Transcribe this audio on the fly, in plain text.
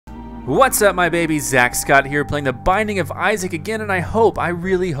What's up, my baby? ZackScott here, playing The Binding of Isaac again, and I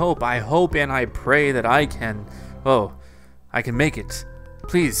really hope, and I pray that I can, I can make it.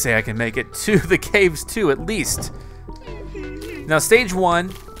 Please say I can make it to the caves too, at least. Now, stage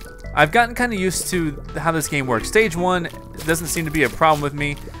 1, I've gotten kind of used to how this game works. Stage 1 doesn't seem to be a problem with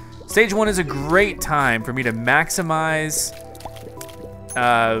me. Stage 1 is a great time for me to maximize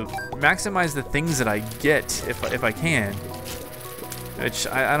the things that I get if I can. Which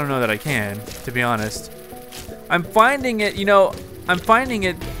I don't know that I can, to be honest. I'm finding it, I'm finding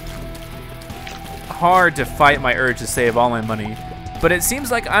it hard to fight my urge to save all my money. But it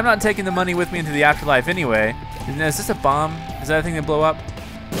seems like I'm not taking the money with me into the afterlife anyway. Is this a bomb? Is that a thing that blow up?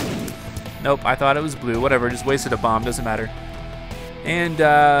 Nope, I thought it was blue. Whatever, just wasted a bomb, doesn't matter. And,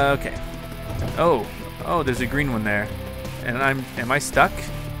 okay. Oh, there's a green one there. And am I stuck?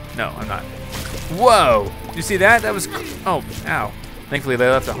 No, I'm not. Whoa! You see that? That was, oh, ow. Thankfully, they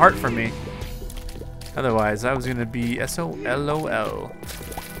left a heart for me. Otherwise, I was gonna be SOLOL.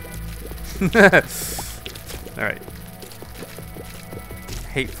 Alright.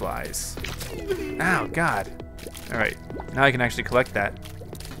 Hate flies. Ow, God. Alright, now I can actually collect that.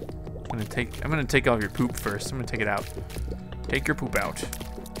 I'm gonna take all of your poop first. I'm gonna take it out. Take your poop out.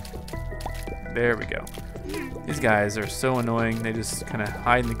 There we go. These guys are so annoying. They just kind of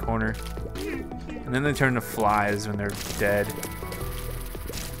hide in the corner. And then they turn to flies when they're dead.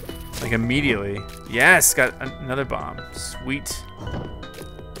 Like immediately. Yes, got another bomb. Sweet.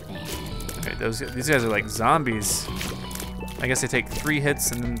 Okay, these guys are like zombies. I guess they take 3 hits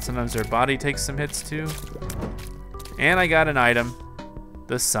and then sometimes their body takes some hits too. And I got an item.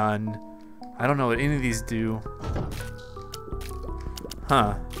 The sun. I don't know what any of these do.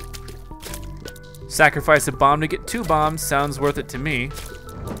 Huh. Sacrifice a bomb to get 2 bombs. Sounds worth it to me.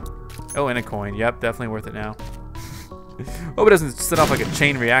 Oh, and a coin. Yep, definitely worth it now. Hope it doesn't set off like a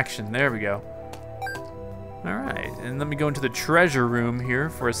chain reaction. There we go. Alright, and let me go into the treasure room here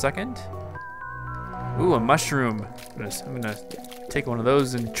for a second. Ooh, a mushroom. I'm gonna take one of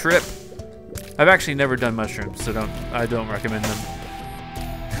those and trip. I've actually never done mushrooms, so I don't recommend them.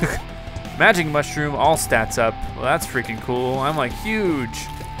 Magic mushroom, all stats up. Well, that's freaking cool. I'm like huge.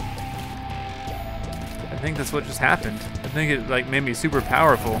 I think that's what just happened. I think it like made me super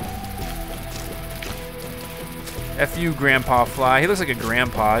powerful. F you, Grandpa Fly. He looks like a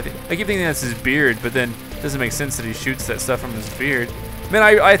grandpa. I keep thinking that's his beard, but then it doesn't make sense that he shoots that stuff from his beard. Man,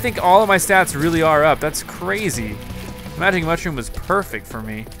 I think all of my stats really are up. That's crazy. Magic mushroom was perfect for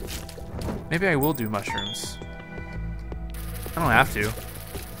me. Maybe I will do mushrooms. I don't have to.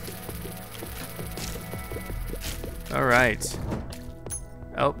 All right.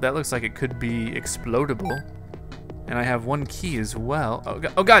 Oh, that looks like it could be explodable. And I have 1 key as well.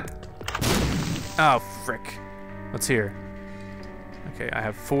 Oh God. Oh, frick. What's here? Okay, I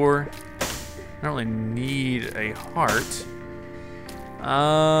have 4. I don't really need a heart.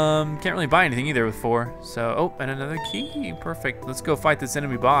 Can't really buy anything either with 4. So, oh, and another key. Perfect. Let's go fight this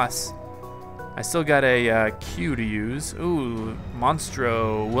enemy boss. I still got a Q to use. Ooh,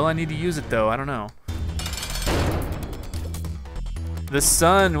 Monstro. Will I need to use it though? I don't know. The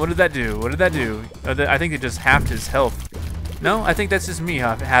sun, what did that do? What did that do? I think it just halved his health. No, I think that's just me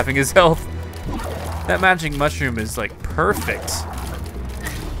halving his health. That magic mushroom is like perfect.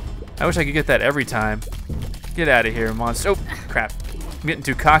 I wish I could get that every time. Get out of here, monster. Oh, crap. I'm getting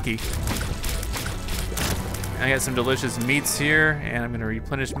too cocky. I got some delicious meats here, and I'm gonna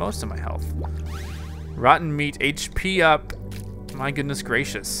replenish most of my health. Rotten meat, HP up. My goodness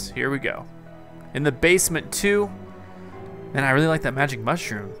gracious. Here we go. In the basement too. Man, I really like that magic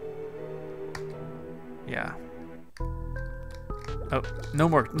mushroom. Yeah. Oh, no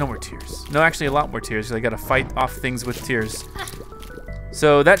more tears. No, actually a lot more tears, because I gotta fight off things with tears.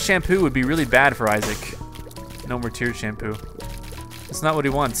 So that shampoo would be really bad for Isaac. No more tears shampoo. That's not what he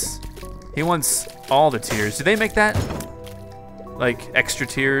wants. He wants all the tears. Do they make that? Like extra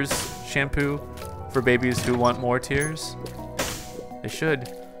tears shampoo for babies who want more tears? They should.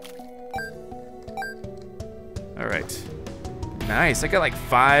 All right. Nice, I got like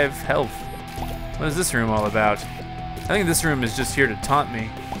 5 health. What is this room all about? I think this room is just here to taunt me.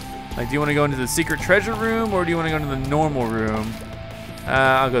 Like, do you want to go into the secret treasure room or do you want to go into the normal room?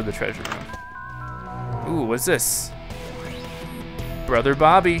 I'll go to the treasure room. Ooh, what's this? Brother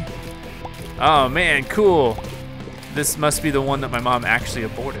Bobby. Oh man, cool. This must be the one that my mom actually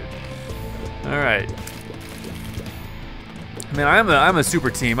aborted. All right. Man, I'm a super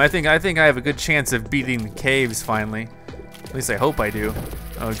team. I think I have a good chance of beating the caves finally. At least I hope I do.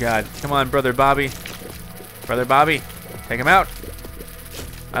 Oh God, come on, Brother Bobby. Brother Bobby, take him out.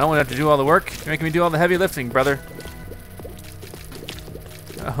 I don't want to have to do all the work. You're making me do all the heavy lifting, brother.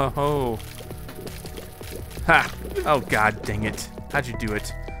 Oh. Ha! Oh god dang it. How'd you do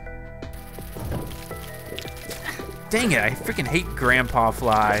it? Dang it, I freaking hate Grandpa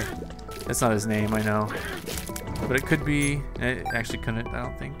Fly. That's not his name, I know. But it could be. It actually couldn't, I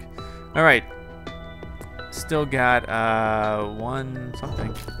don't think. Alright. Still got one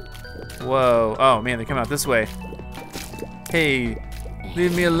something. Whoa. Oh man, they come out this way. Hey,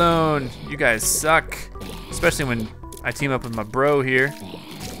 leave me alone. You guys suck. Especially when I team up with my bro here.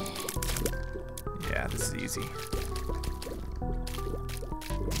 Yeah, this is easy.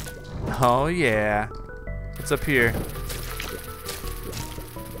 Oh yeah. What's up here?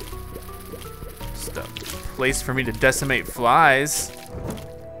 Just a place for me to decimate flies.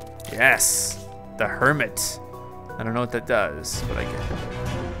 Yes, the Hermit. I don't know what that does, but I get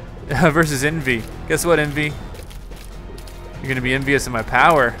it. Versus Envy. Guess what, Envy? You're gonna be envious of my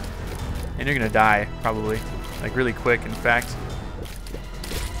power, and you're gonna die, probably. Like really quick, in fact.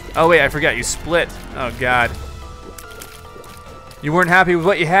 Oh wait, I forgot, you split. Oh god. You weren't happy with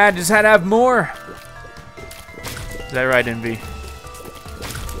what you had, just had to have more. Is that right, Envy?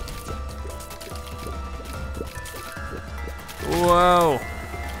 Whoa.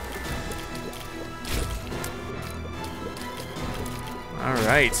 All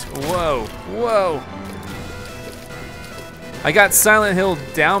right, whoa, whoa. I got Silent Hill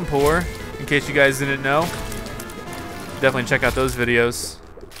Downpour, in case you guys didn't know. Definitely check out those videos.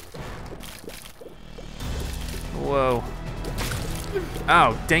 Whoa.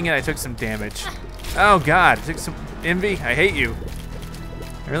 Oh, dang it, I took some damage. Oh god, I took some Envy, I hate you.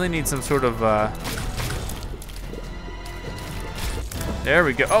 I really need some sort of, there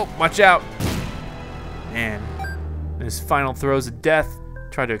we go. Oh, watch out. Man, his final throes of death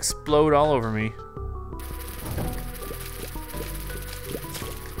tried to explode all over me.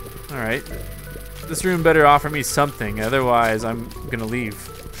 All right, this room better offer me something, otherwise I'm gonna leave.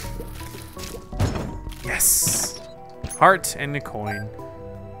 Yes, heart and a coin.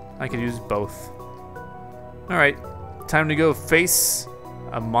 I could use both. All right, time to go face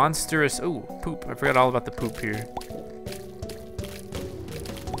a monstrous, oh, poop. I forgot all about the poop here.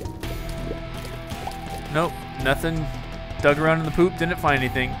 Nope, nothing. Dug around in the poop, didn't find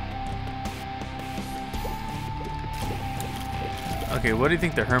anything. Okay, what do you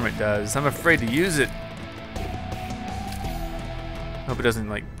think the Hermit does? I'm afraid to use it. Hope it doesn't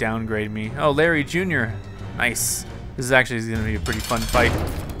like downgrade me. Oh, Larry Jr. Nice. This is actually gonna be a pretty fun fight.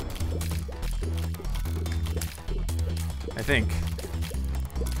 I think.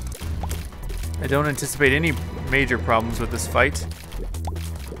 I don't anticipate any major problems with this fight.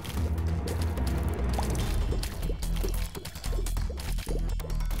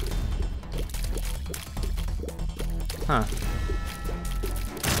 Huh.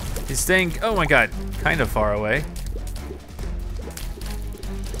 He's staying, oh my god, kind of far away.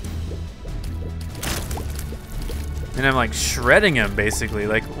 And I'm like shredding him basically.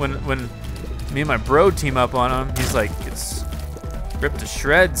 Like when me and my bro team up on him, he's like gets ripped to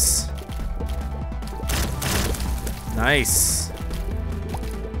shreds. Nice.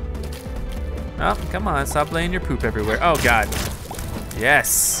 Oh, come on, stop laying your poop everywhere. Oh god.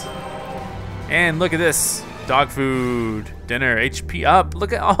 Yes. And look at this. Dog food, dinner, HP up.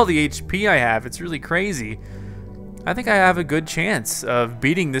 Look at all the HP I have. It's really crazy. I think I have a good chance of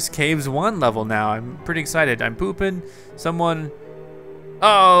beating this Caves 1 level now. I'm pretty excited. I'm pooping. Someone...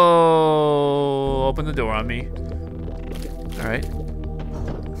 Oh! Open the door on me. All right.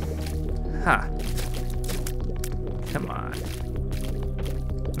 Huh. Come on.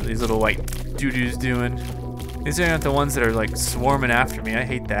 What are these little white doo-doos doing? These aren't the ones that are like swarming after me. I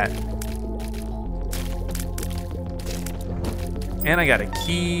hate that. And I got a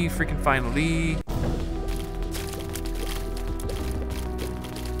key, freaking finally.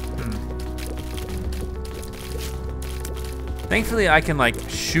 Thankfully, I can like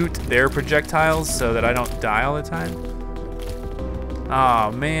shoot their projectiles so that I don't die all the time.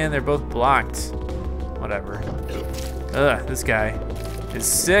 Oh man, they're both blocked. Whatever. Ugh, this guy is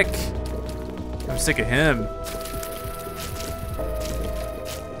sick. I'm sick of him.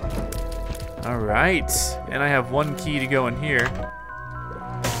 All right, and I have one key to go in here.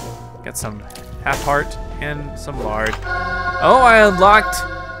 Got some half heart and some lard. Oh, I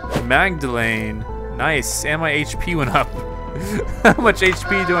unlocked Magdalene. Nice, and my HP went up. How much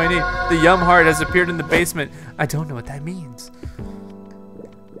HP do I need? The Yum Heart has appeared in the basement. I don't know what that means.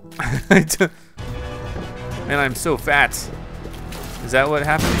 Man, I'm so fat. Is that what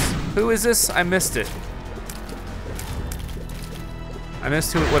happens? Who is this? I missed it. I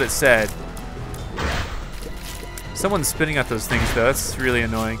missed what it said. Someone's spitting out those things though. That's really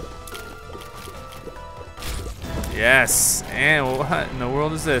annoying. Yes. And what in the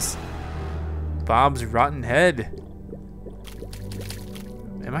world is this? Bob's rotten head.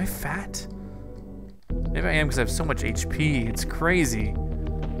 Am I fat? Maybe I am because I have so much HP. It's crazy.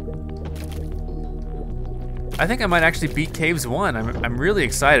 I think I might actually beat Caves 1. I'm really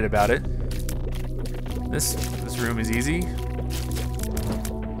excited about it. This room is easy.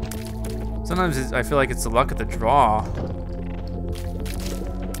 Sometimes I feel like it's the luck of the draw.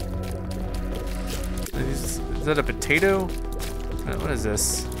 Is that a potato? What is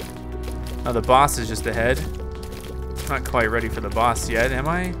this? Oh, the boss is just ahead. Not quite ready for the boss yet, am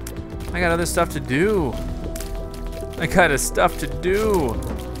I? I got other stuff to do. I got stuff to do.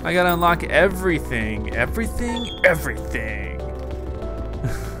 I gotta unlock everything. Everything.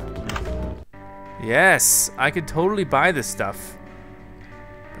 Yes, I could totally buy this stuff.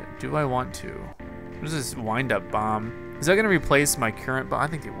 But do I want to? What is this wind-up bomb? Is that gonna replace my current bomb? I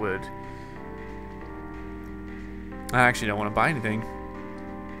think it would. I actually don't want to buy anything.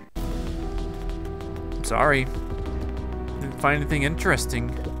 I'm sorry. Didn't find anything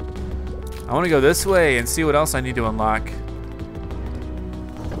interesting. I want to go this way and see what else I need to unlock.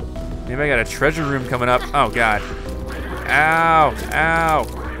 Maybe I got a treasure room coming up. Oh God. Ow, ow.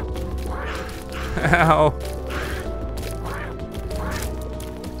 Ow.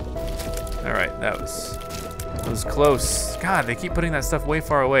 All right, that was close. God, they keep putting that stuff way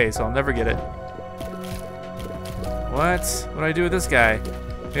far away, so I'll never get it. What? What do I do with this guy?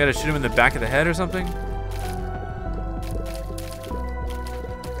 I gotta shoot him in the back of the head or something?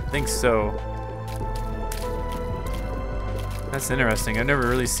 I think so. That's interesting. I've never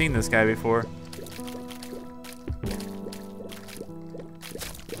really seen this guy before.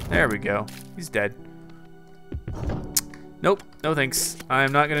 There we go. He's dead. Nope. No thanks.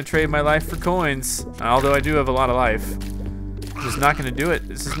 I'm not gonna trade my life for coins. Although I do have a lot of life. I'm just not gonna do it.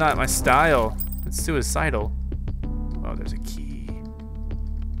 This is not my style. It's suicidal. Oh, there's a key.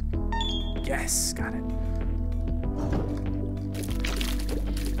 Yes, got it.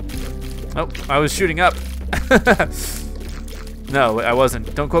 Oh, I was shooting up. No, I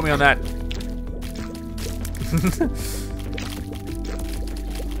wasn't. Don't quote me on that.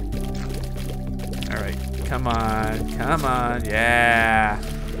 All right, come on, come on, yeah.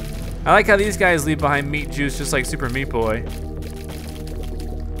 I like how these guys leave behind meat juice just like Super Meat Boy.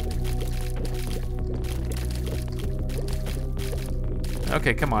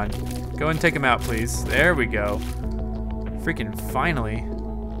 Okay, come on. Go and take him out, please. There we go. Freaking finally.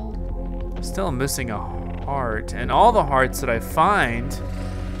 Still missing a heart. And all the hearts that I find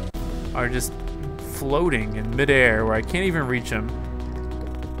are just floating in midair where I can't even reach them.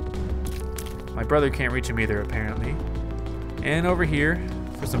 My brother can't reach him either, apparently. And over here,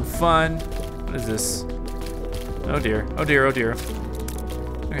 for some fun. What is this? Oh dear, oh dear, oh dear.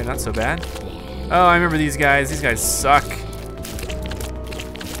 Okay, not so bad. Oh, I remember these guys. These guys suck.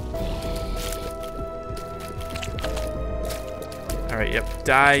 Alright, yep.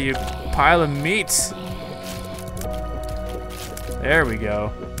 Die, you pile of meat. There we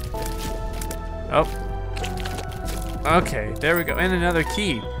go. Oh. Okay, there we go. And another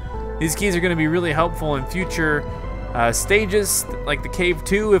key. These keys are going to be really helpful in future stages, like the Cave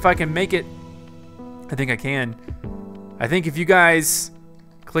 2, if I can make it. I think I can. I think if you guys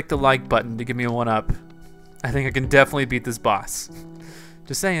click the like button to give me a 1-up, I think I can definitely beat this boss.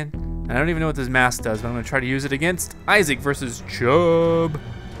 Just saying. I don't even know what this mask does, but I'm going to try to use it against Isaac versus Chubb.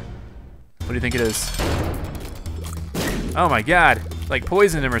 What do you think it is? Oh my God. Like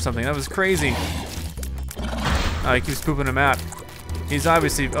poisoned him or something. That was crazy. Oh, he keeps pooping him out. He's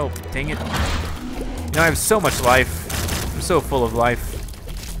obviously, oh, dang it. Now I have so much life. I'm so full of life.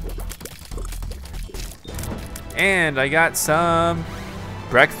 And I got some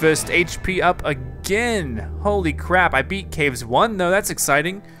breakfast HP up again. Holy crap, I beat Caves 1 though, that's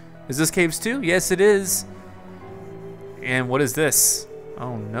exciting. Is this Caves 2? Yes, it is. And what is this?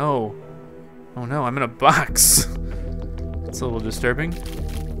 Oh no. Oh no, I'm in a box. It's a little disturbing.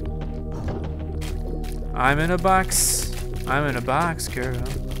 I'm in a box. I'm in a box, girl.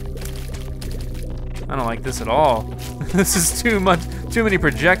 I don't like this at all. This is too much, too many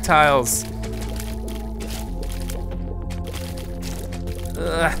projectiles.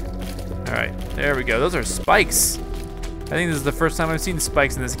 Ugh. All right, there we go. Those are spikes. I think this is the first time I've seen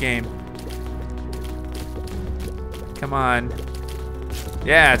spikes in this game. Come on.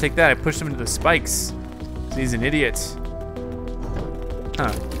 Yeah, take that. I pushed him into the spikes. He's an idiot.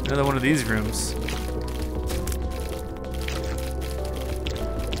 Huh, another one of these rooms.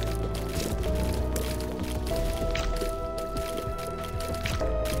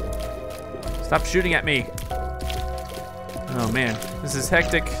 Stop shooting at me. Oh man, this is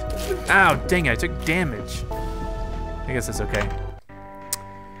hectic. Ow, dang it, I took damage. I guess that's okay.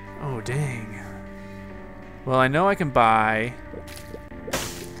 Oh, dang. Well, I know I can buy...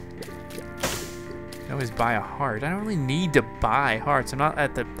 I can always buy a heart. I don't really need to buy hearts. I'm not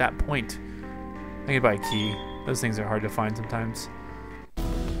at that point. I can buy a key. Those things are hard to find sometimes.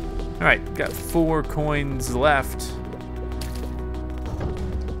 Alright, got 4 coins left.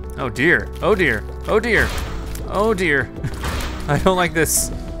 Oh dear. Oh dear. Oh dear. Oh dear. I don't like this.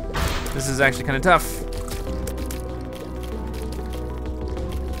 This is actually kind of tough.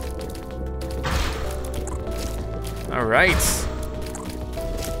 Alright.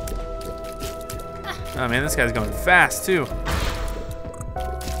 Oh man, this guy's going fast too.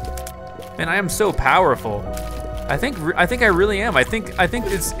 Man, I am so powerful. I think I really am. I think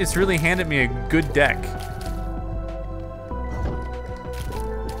it's really handed me a good deck.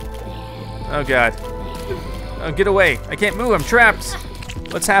 Oh god. Oh, get away. I can't move. I'm trapped.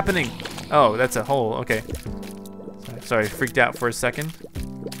 What's happening? Oh, that's a hole. Okay. Sorry, freaked out for a second.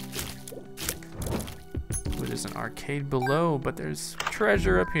 Ooh, there's an arcade below, but there's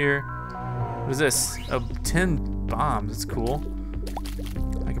treasure up here. What is this? Oh, 10 bombs. That's cool.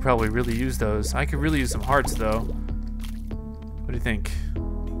 I could probably really use those. I could really use some hearts, though. What do you think?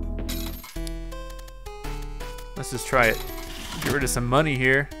 Let's just try it. Get rid of some money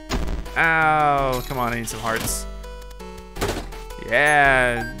here. Ow, come on, I need some hearts.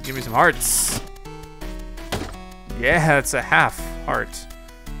 Yeah, give me some hearts. Yeah, it's a half heart.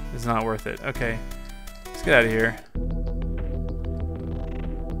 It's not worth it. Okay, let's get out of here.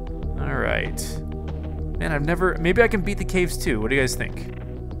 All right. Man, I've never, maybe I can beat the caves too. What do you guys think?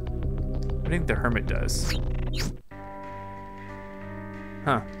 What do you think the hermit does?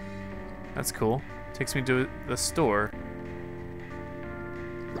 Huh, that's cool. Takes me to the store.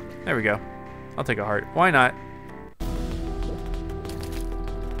 There we go. I'll take a heart. Why not?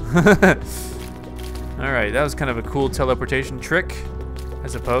 Alright, that was kind of a cool teleportation trick, I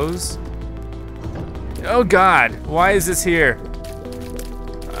suppose. Oh god, why is this here?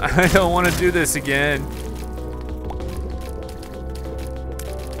 I don't want to do this again.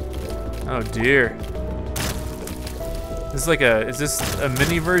 Oh dear. This is like is this a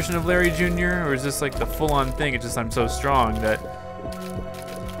mini version of Larry Jr. or is this like the full-on thing? It's just I'm so strong that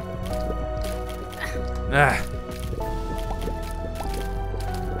ah.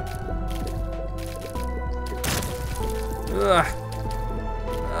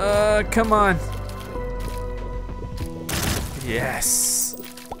 Come on. Yes.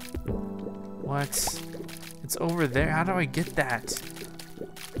 What? It's over there. How do I get that?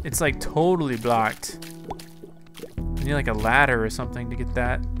 It's like totally blocked. I need like a ladder or something to get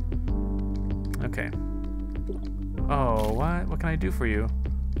that. Okay. Oh, what? What can I do for you?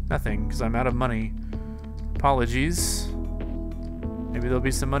 Nothing, because I'm out of money. Apologies. Maybe there'll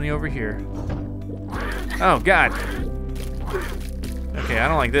be some money over here. Oh, God. Okay, I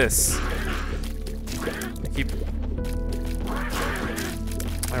don't like this.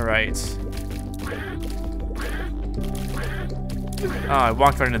 Alright. Oh, I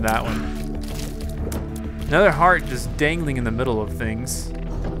walked right into that one. Another heart just dangling in the middle of things.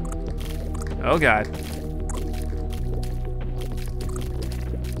 Oh, God.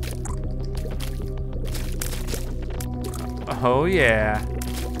 Oh yeah,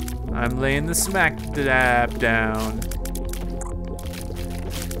 I'm laying the smack dab down.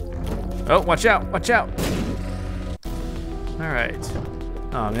 Oh, watch out, watch out. All right.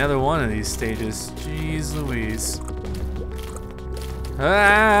 Oh, another one of these stages. Jeez Louise.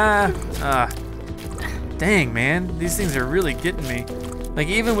 Ah. Dang, man, these things are really getting me. Like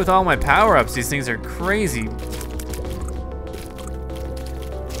even with all my power-ups, these things are crazy.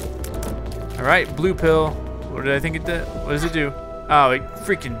 All right, blue pill. What did I think it did? What does it do? Oh, it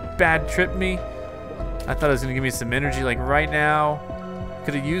freaking bad tripped me. I thought it was gonna give me some energy like right now.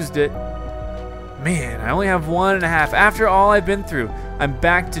 Could have used it. Man, I only have 1.5. After all I've been through, I'm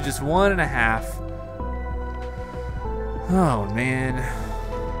back to just 1.5. Oh man.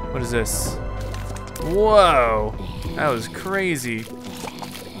 What is this? Whoa, that was crazy.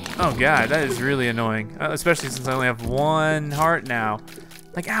 Oh god, that is really annoying. Especially since I only have 1 heart now.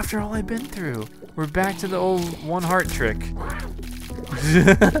 Like after all I've been through. We're back to the old 1 heart trick.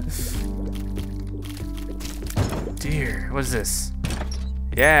 Dear, what is this?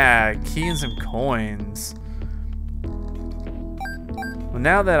 Yeah, key and some coins. Well,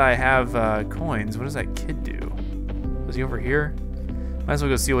 now that I have coins, what does that kid do? Was he over here? Might as well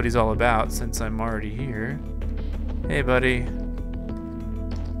go see what he's all about since I'm already here. Hey, buddy.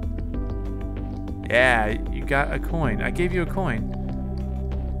 Yeah, you got a coin. I gave you a coin.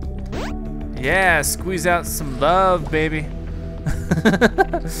 Yeah, squeeze out some love, baby.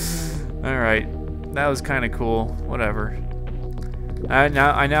 All right. that was kind of cool. Whatever. I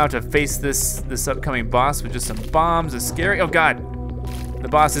now have to face this upcoming boss with just some bombs. It's scary. Oh God, the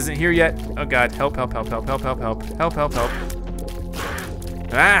boss isn't here yet. Oh God, help, help, help, help, help, help, help, help, help, help.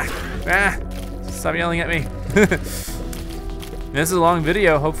 Ah! Stop yelling at me. This is a long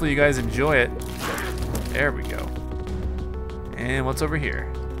video. Hopefully you guys enjoy it. There we go. And what's over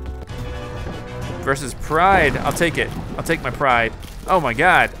here? Versus Pride. I'll take it. I'll take my Pride. Oh my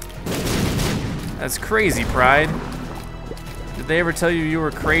God. That's crazy, Pride. Did they ever tell you you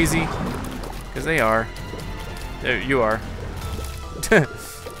were crazy? Because they are. There you are.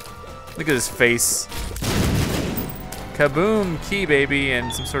 Look at his face. Kaboom, key baby,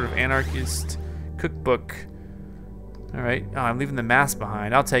 and some sort of anarchist cookbook. All right. Oh, I'm leaving the mask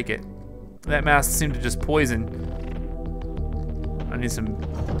behind. I'll take it. That mask seemed to just poison. I need some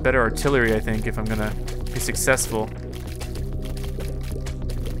better artillery, I think, if I'm gonna be successful.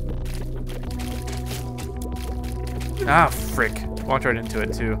 Ah, frick. Walked right into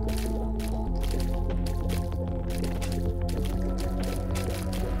it, too.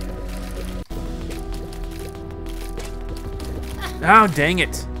 Oh, dang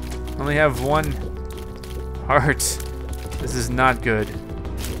it. Only have one heart. This is not good.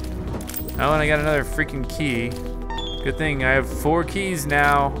 Oh, and I got another freaking key. Good thing I have 4 keys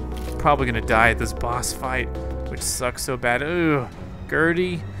now. Probably gonna die at this boss fight, which sucks so bad. Ooh,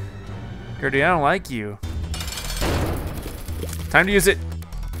 Gertie. Gertie, I don't like you. Time to use it.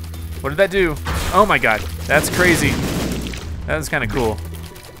 What did that do? Oh my God, that's crazy. That was kind of cool.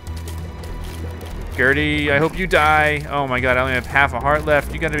 Gertie, I hope you die. Oh my God, I only have half a heart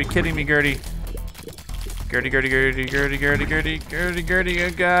left. You gotta be kidding me, Gertie. Gertie, Gertie, Gertie, Gertie, Gertie, Gertie, Gertie, Gertie,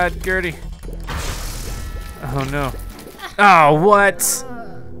 oh God, Gertie. Oh no. Oh, what?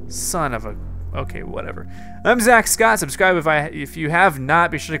 Son of a... Okay, whatever. I'm ZackScott. Subscribe if you have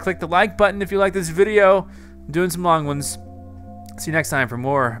not. Be sure to click the like button if you like this video. I'm doing some long ones. See you next time for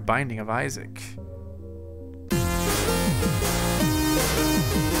more Binding of Isaac.